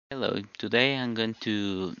So today I'm going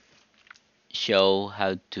to show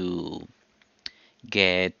how to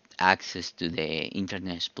get access to the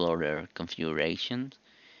Internet Explorer configuration.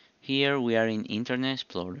 Here we are in Internet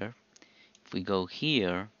Explorer. If we go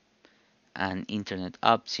here and Internet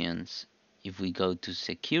Options, if we go to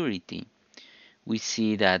Security, we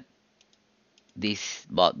see that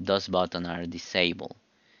those buttons are disabled.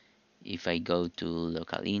 If I go to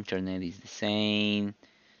Local Internet, it's the same.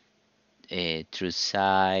 True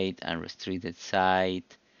Site and Restricted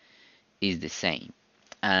Site is the same.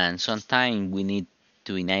 And sometimes we need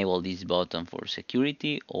to enable this button for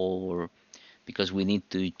security or because we need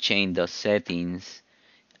to change the settings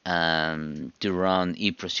to run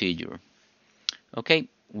eProcedure. Okay,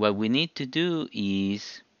 what we need to do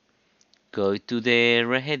is go to the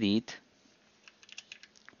regedit,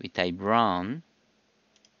 we type run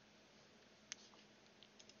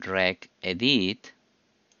regedit,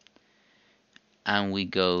 and we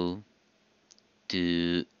go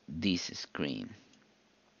to this screen.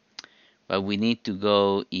 What we need to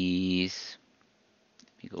go is,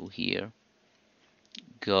 we go here,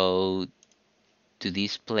 go to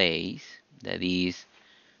this place that is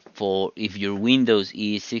for if your Windows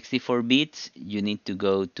is 64 bits, you need to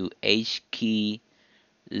go to H key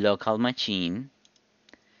local machine.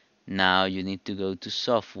 Now you need to go to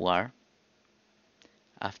software.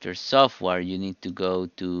 After software, you need to go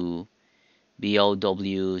to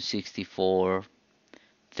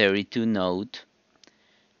BOW6432 node.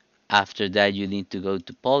 After that, you need to go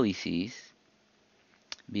to policies.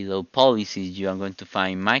 Below policies, you are going to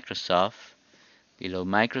find Microsoft. Below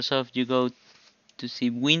Microsoft, you go to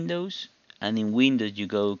see Windows, and in Windows, you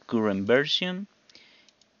go current version,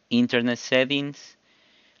 internet settings,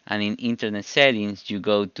 and in internet settings you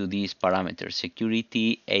go to this parameter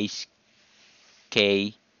security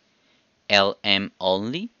HKLM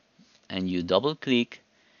only, and you double click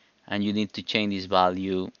and you need to change this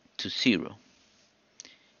value to 0.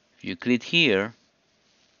 If you click here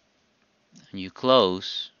and you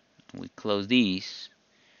close, we close this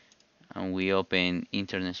and we open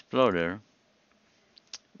Internet Explorer,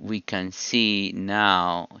 we can see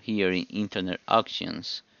now here in Internet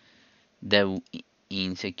Options that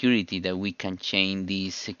in security that we can change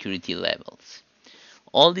these security levels.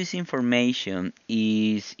 All this information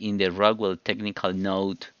is in the Rockwell technical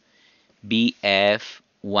note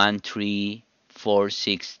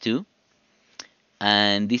BF13462,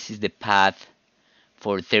 and this is the path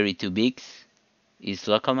for 32 bits. It's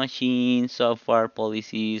local machine, software,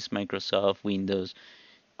 policies, Microsoft, Windows,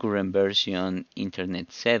 current version,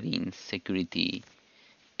 internet settings, security,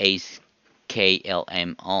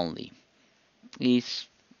 HKLM only. It's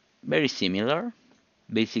very similar.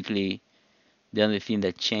 Basically, the only thing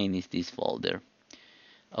that changed is this folder.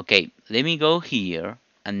 Okay, let me go here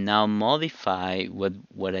and now modify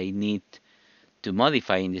what I need to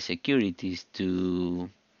modify in the securities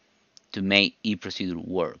to make eProcedure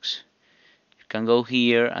works. You can go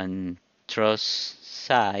here and trust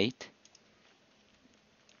site,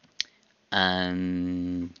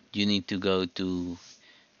 and you need to go to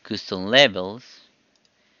custom levels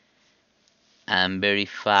and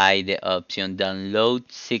verify the option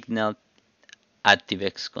download signal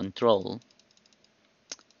ActiveX control.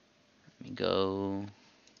 Let me go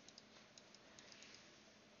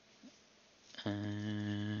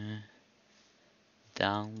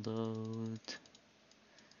download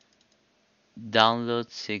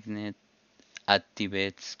signal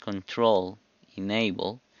ActiveX control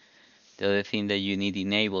enable. The other thing that you need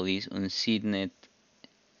enable is unsignet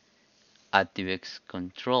ActiveX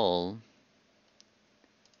control.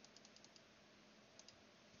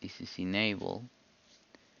 This is enable.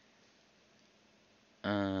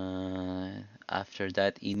 After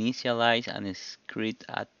that, initialize and script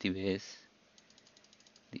ActiveX.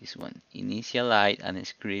 This one, initialize and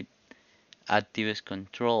script ActiveX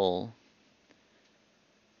control,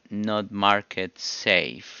 not market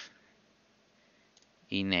safe.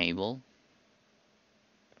 Enable.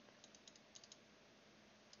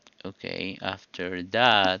 Okay, after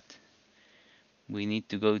that, we need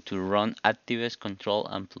to go to run ActiveX control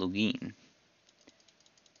and plugin.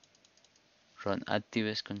 Run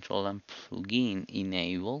ActiveX control and plugin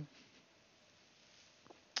enable.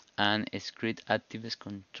 And script ActiveX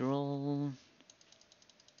control.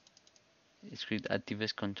 Script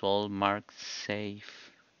ActiveX control mark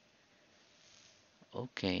safe.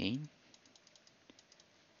 Okay.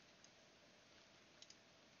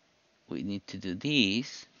 We need to do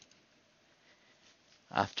this.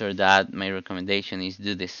 After that, my recommendation is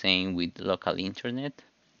do the same with local internet.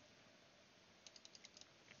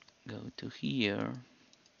 Go to here.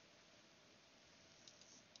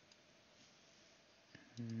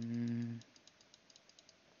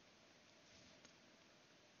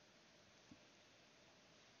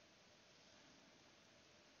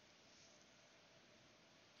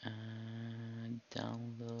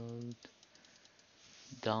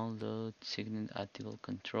 Download signal active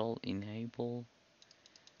control enable.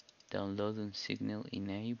 Download and signal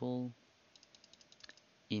enable.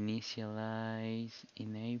 Initialize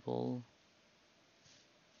enable.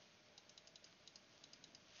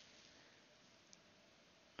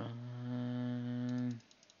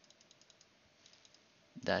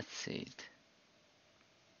 That's it.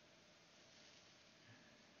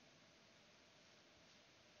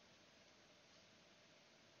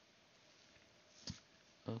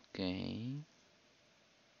 Okay.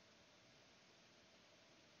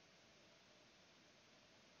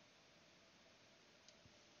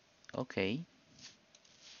 Okay.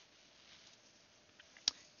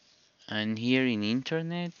 And here in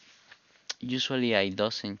internet, usually I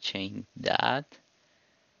doesn't change that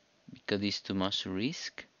because it's too much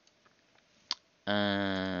risk.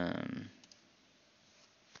 Um,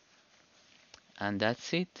 and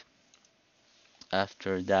that's it.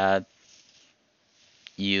 After that,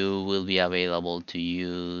 you will be available to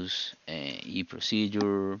use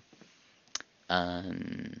eProcedure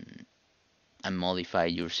and modify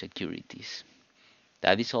your securities.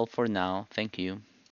 That is all for now. Thank you.